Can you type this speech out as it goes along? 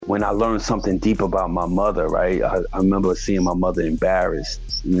when I learned something deep about my mother, right? I remember seeing my mother embarrassed.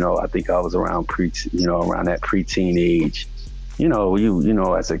 I think I was around around that preteen age.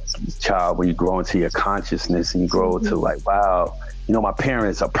 As a child, when you grow into your consciousness and you grow to like, wow, my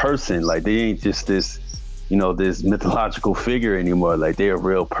parents are person. Like they ain't just this, this mythological figure anymore. Like they're a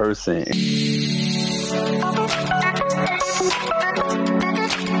real person.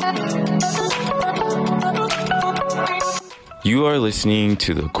 You are listening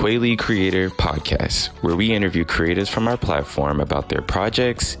to the Quayle Creator Podcast, where we interview creators from our platform about their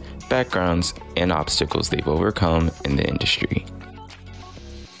projects, backgrounds, and obstacles they've overcome in the industry.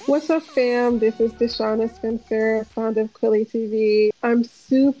 What's up, fam? This is Deshauna Spencer, founder of Quayle TV. I'm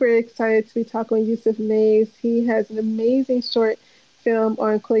super excited to be talking with Yusuf Mays. He has an amazing short film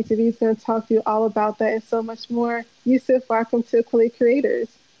on Quayle TV. He's going to talk to you all about that and so much more. Yusuf, welcome to Quayle Creators.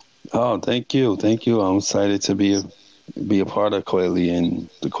 Oh, thank you. Thank you. I'm excited to be a part of Quayle and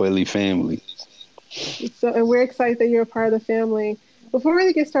the Quayle family. And we're excited that you're a part of the family. Before we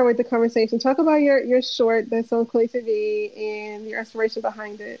really get started with the conversation, talk about your short that's on Quayle TV and your inspiration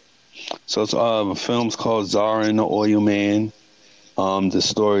behind it. So it's the film's called Zara and the Oil Man. The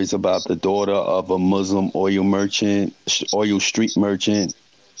story is about the daughter of a Muslim oil street merchant,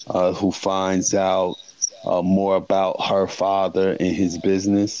 who finds out more about her father and his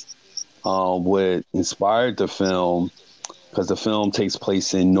business. What inspired the film, because the film takes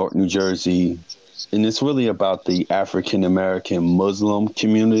place in Newark, New Jersey, and it's really about the African-American Muslim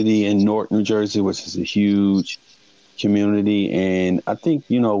community in Newark, New Jersey, which is a huge community. And I think,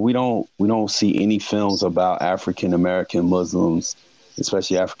 we don't see any films about African-American Muslims,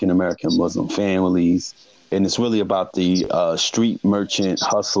 especially African-American Muslim families. And it's really about the street merchant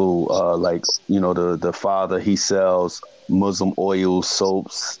hustle. The father, he sells Muslim oil,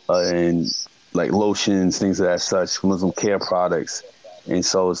 soaps, and like lotions, things of that such, Muslim care products. And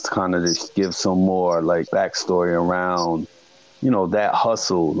so it's kind of to give some more like backstory around, that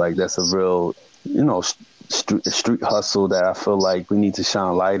hustle. Like that's a real, street hustle that I feel like we need to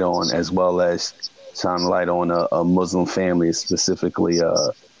shine light on, as well as shine light on a Muslim family, specifically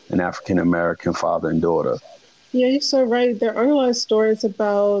an African-American father and daughter. Yeah, you're so right. There aren't a lot of stories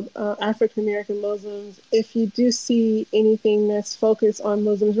about African-American Muslims. If you do see anything that's focused on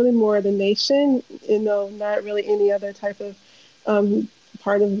Muslims, really more the nation, not really any other type of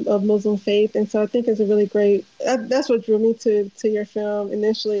part of Muslim faith. And so I think it's a really great, that's what drew me to your film.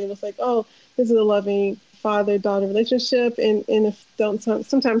 Initially, it was like, oh, this is a loving father-daughter relationship. And if don't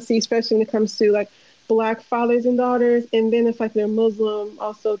sometimes see, especially when it comes to like Black fathers and daughters, and then if like they're Muslim,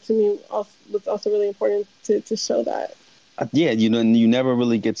 also to me was also really important to show that. Yeah, you never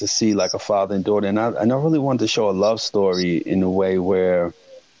really get to see like a father and daughter, and I really wanted to show a love story in a way where,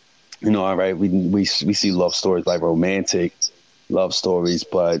 all right, we see love stories like romantic love stories,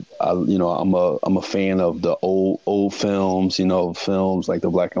 but I'm a fan of the old films, films like the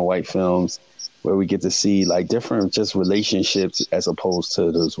black and white films, where we get to see like different just relationships as opposed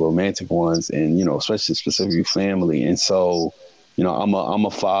to those romantic ones, and especially specifically family. And so, I'm a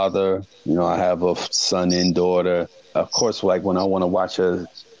father. I have a son and daughter. Of course, like when I want to watch a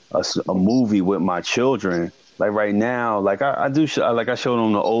movie with my children, like right now, like I show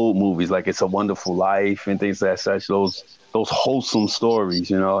them the old movies, like It's a Wonderful Life and things like such. Those wholesome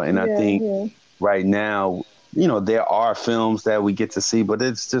stories, and I think right now, there are films that we get to see, but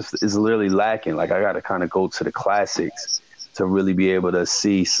it's literally lacking. Like I got to kind of go to the classics to really be able to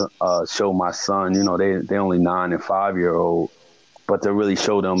see, show my son, they only 9 and 5-year-old, but to really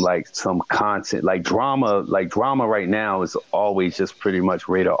show them like some content, like drama right now is always just pretty much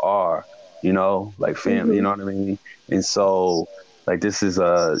rated R, like family, you know what I mean? And so like, this is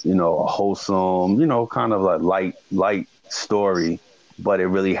a wholesome, kind of a light story, but it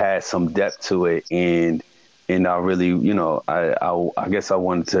really has some depth to it. And I really, I guess I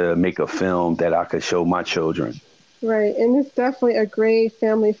wanted to make a film that I could show my children. Right. And it's definitely a great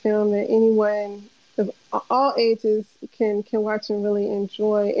family film that anyone of all ages can watch and really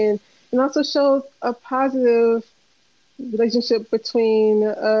enjoy. And also shows a positive relationship between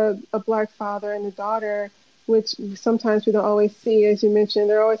a Black father and a daughter, which sometimes we don't always see. As you mentioned,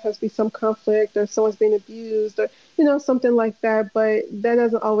 there always has to be some conflict, or someone's being abused, or something like that, but that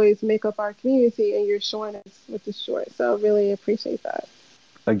doesn't always make up our community, and you're showing us with the short. So I really appreciate that.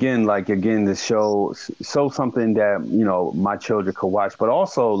 Again, the show something that, my children could watch, but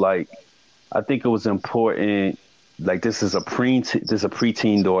also like, I think it was important, like this is a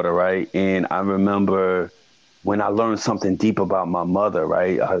preteen daughter, right? And I remember when I learned something deep about my mother,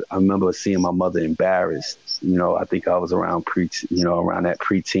 right? I remember seeing my mother embarrassed. I think I was around that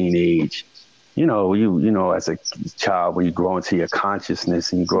preteen age. as a child, when you grow into your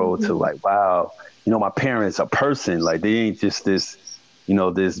consciousness and you grow to like, wow, my parents are a person. Like they ain't just this,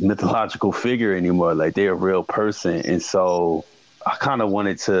 this mythological figure anymore. Like they're a real person. And so I kind of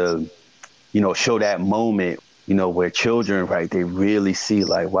wanted to, show that moment, where children, right, they really see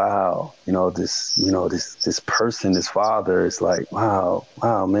like, wow, this person, this father is like, wow,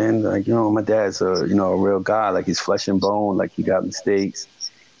 man, like, my dad's a real guy, like he's flesh and bone, like he got mistakes.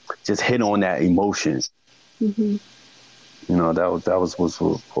 Just hit on that emotion. Mm-hmm. That was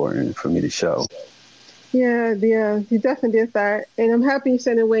important for me to show. Yeah, you definitely did that, and I'm happy you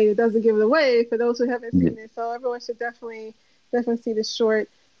said in a way that doesn't give it away for those who haven't seen it. So everyone should definitely see the short.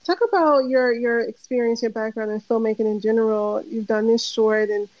 Talk about your experience, your background in filmmaking in general. You've done this short,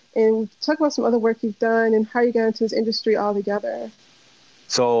 and talk about some other work you've done and how you got into this industry altogether.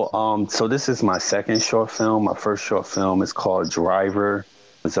 So this is my second short film. My first short film is called Driver.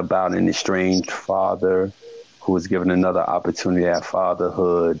 It's about an estranged father who was given another opportunity at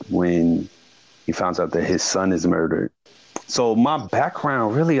fatherhood when he finds out that his son is murdered. So my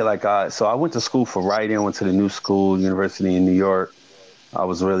background really, so I went to school for writing. Went to the New School University in New York. I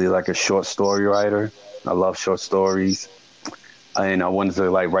was really like a short story writer. I love short stories. And I wanted to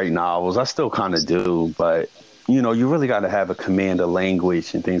write novels. I still kind of do, but you really got to have a command of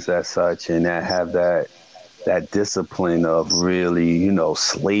language and things of that such, and have that discipline of really,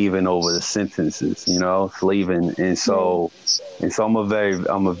 slaving over the sentences, slaving. And so I'm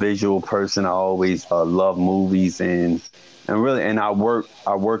a visual person. I always love movies and I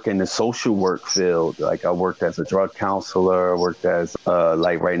work in the social work field. Like I worked as a drug counselor. I worked as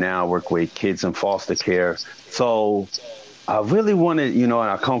right now I work with kids in foster care. So I really wanted, and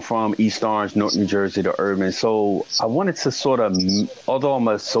I come from East Orange, North New Jersey, the urban. So I wanted to sort of, although I'm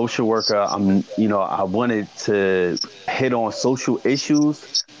a social worker, I wanted to hit on social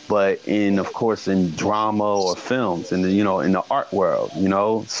issues, but of course, in drama or films, and in the art world,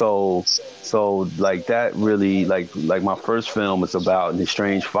 So like that really, like my first film was about an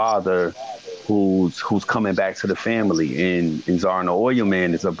estranged father who's coming back to the family, and Czar and the Oil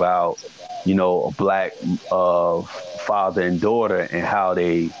Man is about, a black father and daughter and how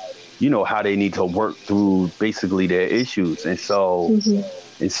they need to work through basically their issues. And so,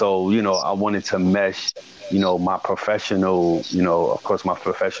 I wanted to mesh, my professional, of course, my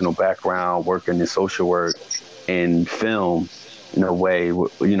professional background working in social work and film in a way,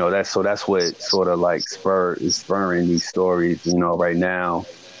 that's what sort of spurring these stories, right now.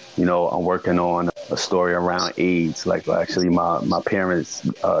 I'm working on a story around AIDS. Like actually my parents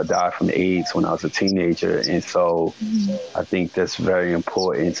died from AIDS when I was a teenager. And so I think that's very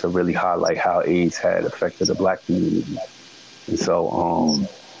important to really highlight how AIDS had affected the Black community. And so,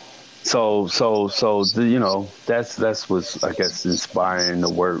 that's what's, I guess, inspiring the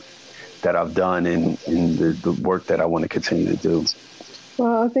work that I've done and the work that I want to continue to do.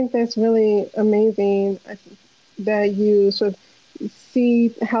 Well, I think that's really amazing that you sort of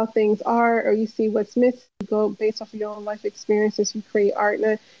see how things are, or you see what's missing, go based off of your own life experiences, you create art.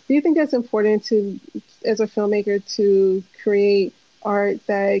 Now, do you think that's important as a filmmaker, to create art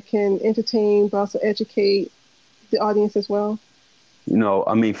that can entertain but also educate the audience as well?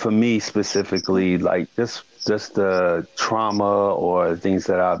 For me specifically, just the trauma or things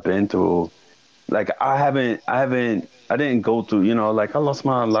that I've been through, I didn't go through, I lost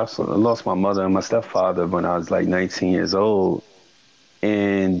my mother and my stepfather when I was 19 years old.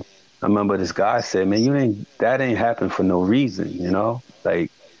 And I remember this guy said, man, that ain't happened for no reason,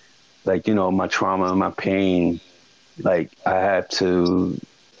 my trauma and my pain, I have to,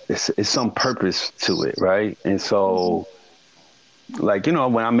 it's some purpose to it. Right. And so,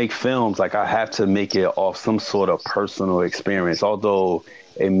 when I make films, I have to make it off some sort of personal experience, although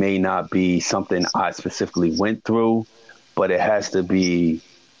it may not be something I specifically went through, but it has to be,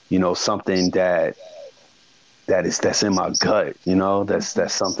 something that's in my gut,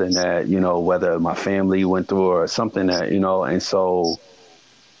 that's something that, whether my family went through or something that, and so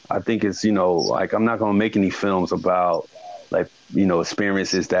I think it's, I'm not going to make any films about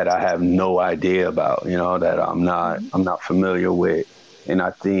experiences that I have no idea about, that I'm not familiar with. And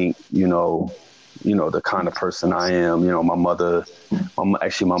I think, the kind of person I am, my mother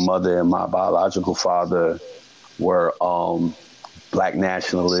and my biological father were Black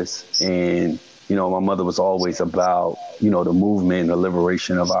nationalists, and my mother was always about, the movement, the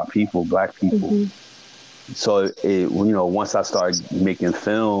liberation of our people, Black people. Mm-hmm. So once I started making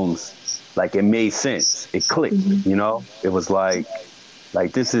films, it made sense. It clicked, It was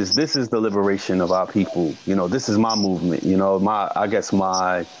this is the liberation of our people. This is my movement.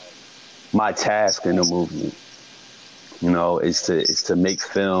 My task in the movement, is to make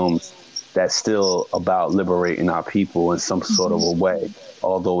films that's still about liberating our people in some sort of a way.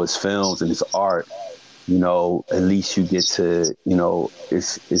 Although it's films and it's art, at least you get to,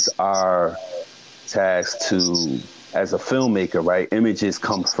 it's our task to, as a filmmaker, right? Images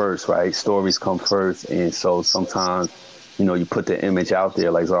come first, right? Stories come first. And so sometimes, you put the image out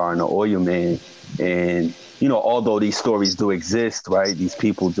there like Zara and the Oil Man. And, although these stories do exist, right? These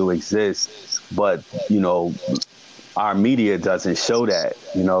people do exist, but, our media doesn't show that,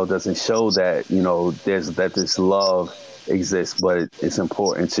 doesn't show that, that this love exists, but it's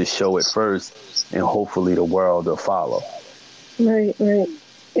important to show it first, and hopefully the world will follow. Right.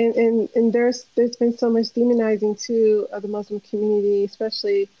 And there's been so much demonizing too of the Muslim community,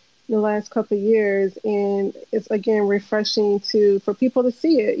 especially in the last couple of years, and it's again refreshing for people to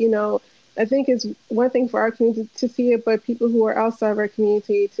see it. I think it's one thing for our community to see it, but people who are outside of our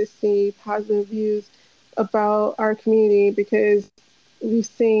community to see positive views about our community, because we've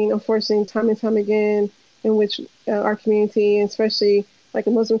seen, unfortunately, time and time again, in which our community, and especially like a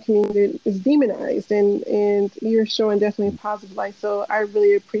Muslim community, is demonized, and you're showing definitely a positive light. So I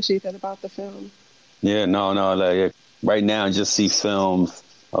really appreciate that about the film. Yeah, no, like right now, I just see films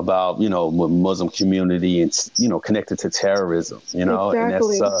about, Muslim community and, connected to terrorism,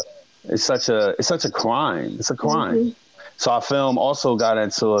 Exactly. And that's, it's such a crime. It's a crime. Mm-hmm. So our film also got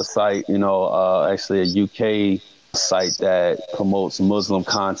into a site, actually a UK site that promotes Muslim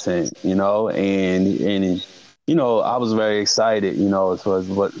content, and I was very excited, as far as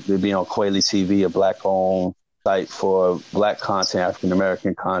what they'd be on Kweli TV, a Black-owned site for Black content,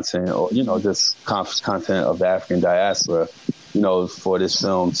 African-American content, or, just content of the African diaspora, for this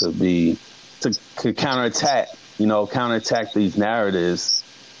film to counterattack these narratives,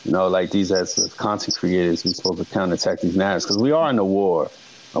 like these as content creators, we're supposed to counterattack these narratives because we are in a war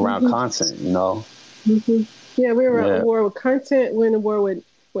around content, Mm-hmm. Yeah, we're in a war with content, we're in a war with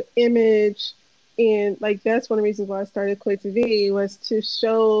image. And like that's one of the reasons why I started Kweli TV, was to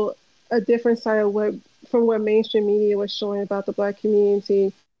show a different side of from what mainstream media was showing about the Black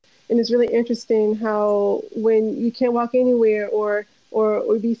community. And it's really interesting how when you can't walk anywhere or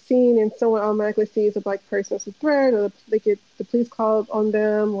be seen and someone automatically sees a Black person as a threat, or they get the police called on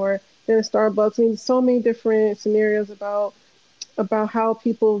them, or they're in Starbucks. I mean, so many different scenarios about how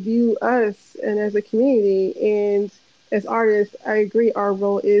people view us and as a community. And as artists, I agree our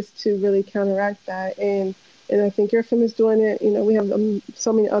role is to really counteract that. And I think your film is doing it. We have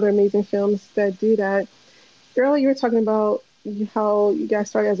so many other amazing films that do that. Earlier, you were talking about how you guys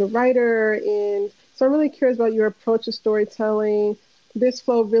started as a writer. And so I'm really curious about your approach to storytelling. This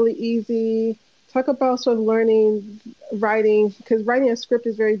flow really easy. Talk about sort of learning writing, because writing a script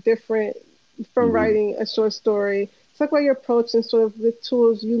is very different from writing a short story. Talk about your approach and sort of the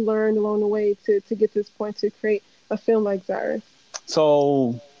tools you learned along the way to get to this point to create a film like Zara.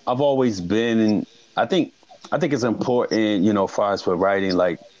 So I've always been, I think it's important, as far as for writing,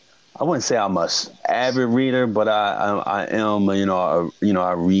 like, I wouldn't say I'm a avid reader, but I am,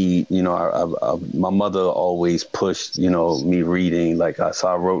 I read, my mother always pushed, me reading. Like, so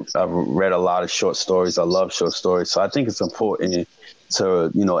I read a lot of short stories. I love short stories. So I think it's important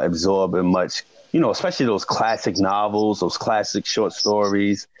to, absorb as much, especially those classic novels, those classic short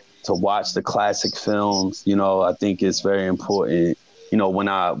stories, to watch the classic films. I think it's very important. When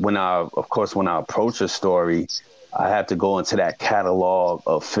I approach a story, I have to go into that catalog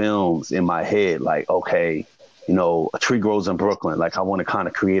of films in my head. Like, okay, A Tree Grows in Brooklyn. Like, I want to kind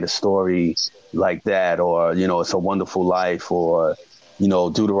of create a story like that, or, It's a Wonderful Life, or,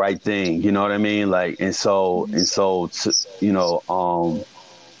 Do the Right Thing. You know what I mean? Like, I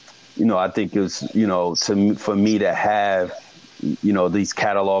think it's, for me to have, these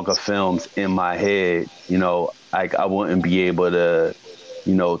catalog of films in my head, I wouldn't be able to,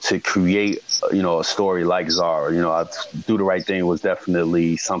 to create, a story like Zara. Do the Right Thing was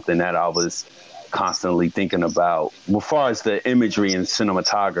definitely something that I was constantly thinking about. As far as the imagery and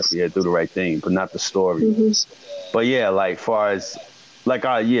cinematography, I Do the Right Thing, but not the story. Mm-hmm. But yeah, like far as like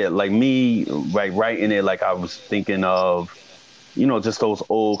me, like writing it, like I was thinking of, just those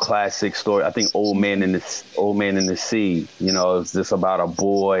old classic stories. I think Old Man in the Sea. It's just about a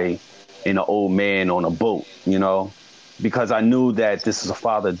boy and an old man on a boat. Because I knew that this is a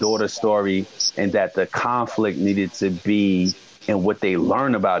father-daughter story, and that the conflict needed to be in what they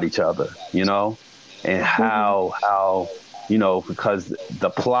learn about each other, and how because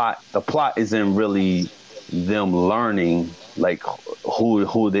the plot isn't really them learning like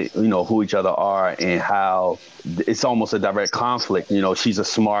who they, who each other are, and how it's almost a direct conflict. She's a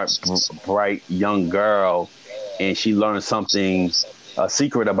smart, bright young girl, and she learns something, a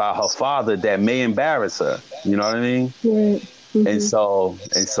secret about her father that may embarrass her. You know what I mean? Right. Mm-hmm. And so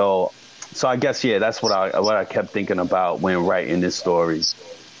So I guess, yeah, that's what I kept thinking about when writing this story.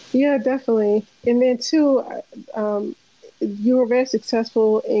 Yeah, definitely. And then too, um, you were very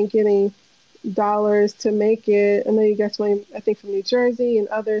successful in getting dollars to make it. I know you got money, I think, from New Jersey and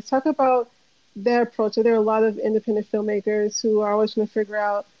others. Talk about their approach. There are a lot of independent filmmakers who are always trying to figure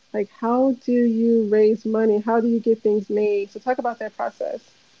out, like, how do you raise money? How do you get things made? So talk about that process.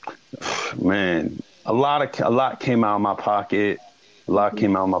 Man, a lot came out of my pocket. A lot Mm-hmm.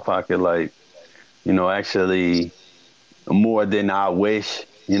 came out of my pocket, like, actually more than I wish,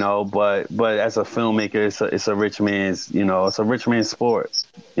 but as a filmmaker, it's a rich man's, it's a rich man's sport,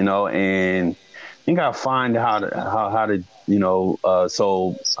 and you gotta find how to,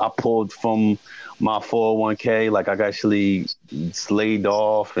 so I pulled from my 401k, like I actually slaved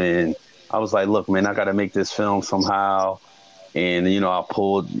off, and I was like, look, man, I gotta make this film somehow. And, I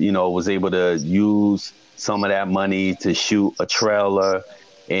pulled, was able to use some of that money to shoot a trailer.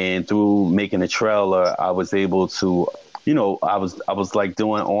 And through making a trailer, I was able to, I was like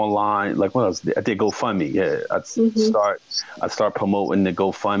doing online, like what else? I did GoFundMe. Yeah. Mm-hmm. I start promoting the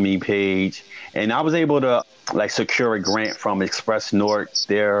GoFundMe page, and I was able to like secure a grant from Express North.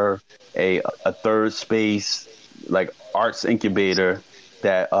 They're a third space, like arts incubator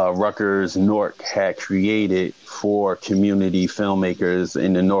that Rutgers Newark had created for community filmmakers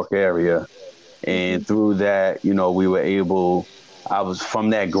in the Newark area. Mm-hmm. And through that, from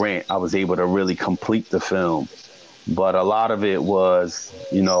that grant, I was able to really complete the film. But a lot of it was,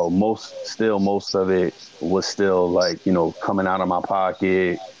 most of it was still like, coming out of my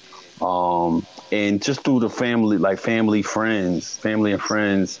pocket. And just through the family and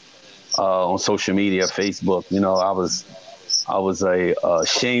friends on social media, Facebook, I was a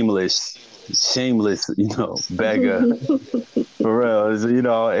shameless, beggar for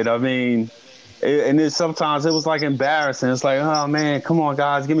real, and I mean, and then sometimes it was like embarrassing. It's like, oh man, come on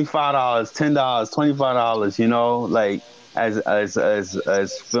guys, give me $5, $10, $25, like as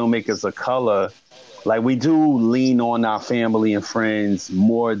filmmakers of color, like we do lean on our family and friends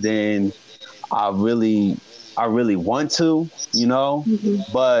more than I really want to, Mm-hmm.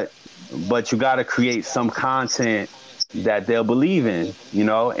 but you got to create some content that they'll believe in, and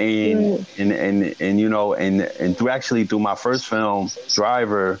Right. through my first film,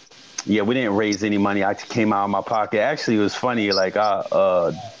 Driver, yeah, we didn't raise any money. I came out of my pocket. Actually, it was funny, like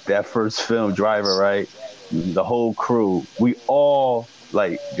that first film, Driver, right? The whole crew, we all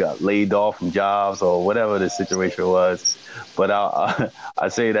like got laid off from jobs or whatever the situation was. But I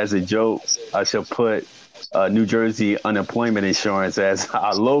say it as a joke. I should put New Jersey unemployment insurance as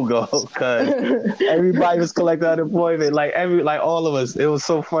our logo because everybody was collecting unemployment. Like all of us. It was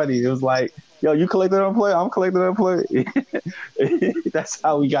so funny. It was like, yo, you collecting unemployment? I'm collecting unemployment. That's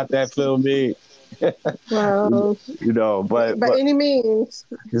how we got that film made. Wow. By But any means.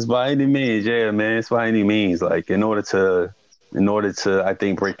 it's by any means, yeah, man. It's by any means. Like in order to, I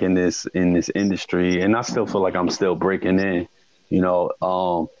think, break in this industry, and I still feel like I'm still breaking in. You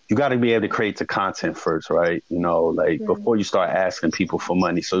got to be able to create the content first, right? Like Right. before you start asking people for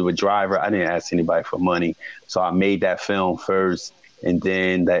money. So with Driver, I didn't ask anybody for money, so I made that film first, and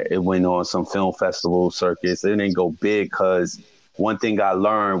then that it went on some film festival circuits. It didn't go big because one thing I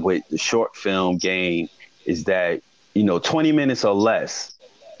learned with the short film game is that 20 minutes or less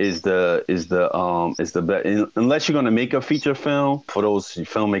is the best. Unless you're going to make a feature film, for those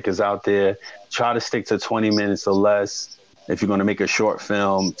filmmakers out there, try to stick to 20 minutes or less. If you're going to make a short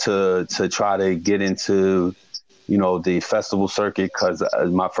film, to try to get into the festival circuit, because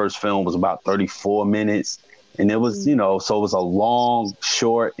my first film was about 34 minutes. And it was, so it was a long,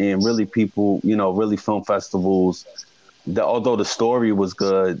 short, and really people, really film festivals, although the story was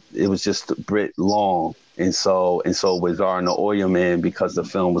good, it was just a bit long. And so with Czar and the Oil Man, because the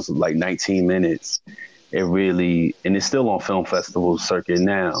film was like 19 minutes, it really, and it's still on film festival circuit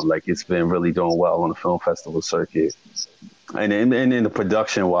now. Like it's been really doing well on the film festival circuit. And then the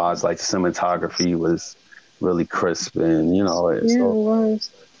production wise, like the cinematography was really crisp, and Yeah, it so was.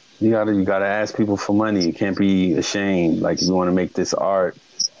 you gotta ask people for money. You can't be ashamed. Like if you want to make this art,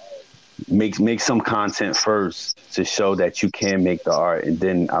 make some content first to show that you can make the art, and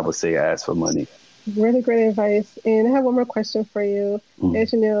then I would say ask for money. Really great advice. And I have one more question for you. Mm.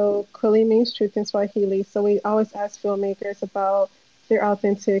 As you know, Kweli means truth in Swahili. So we always ask filmmakers about their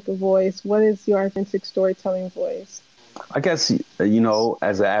authentic voice. What is your authentic storytelling voice? I guess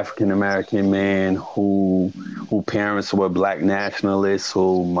as an African American man who parents were Black nationalists,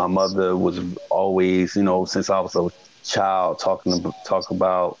 who my mother was always, since I was a child, talk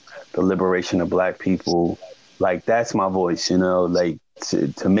about the liberation of Black people. Like that's my voice, like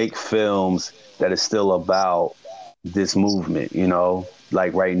to make films that is still about this movement,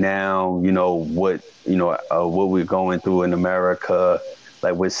 like right now, what we're going through in America,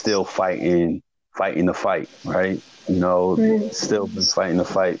 like we're still fighting the fight, right? Still been fighting the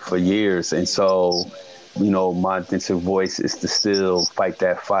fight for years. And so, my authentic voice is to still fight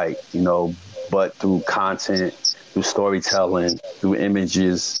that fight, but through content, through storytelling, through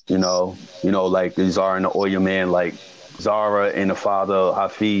images, like Zara and the Oil Man, like Zara and the father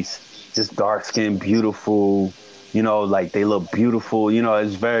Hafiz, just dark skinned, beautiful, like they look beautiful.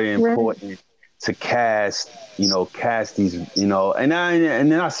 It's very important to cast these, and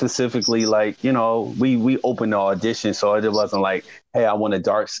then I specifically, like, we opened the audition, so it wasn't like, hey, I want a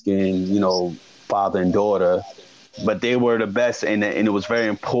dark skin, father and daughter, but they were the best, and it was very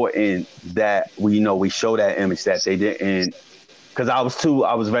important that we show that image, that they didn't, because I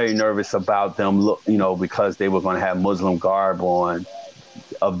was very nervous about them because they were going to have Muslim garb on,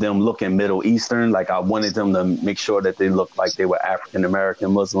 of them looking Middle Eastern. Like I wanted them to make sure that they looked like they were African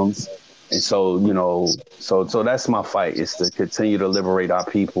American Muslims. And so, so that's my fight, is to continue to liberate our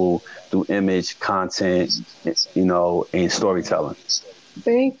people through image, content, and storytelling.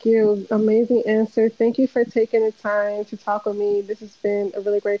 Thank you. Amazing answer. Thank you for taking the time to talk with me. This has been a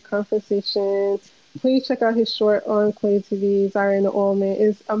really great conversation. Please check out his short on Quay TV, Zara and the Oil Man.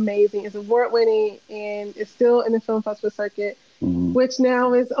 It's amazing. It's award-winning, and it's still in the film festival circuit, which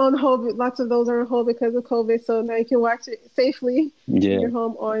now is on hold. Lots of those are on hold because of COVID, so now you can watch it safely in your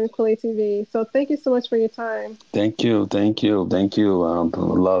home on Quay TV. So thank you so much for your time. Thank you. I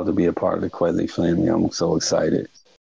would love to be a part of the Quay family. I'm so excited.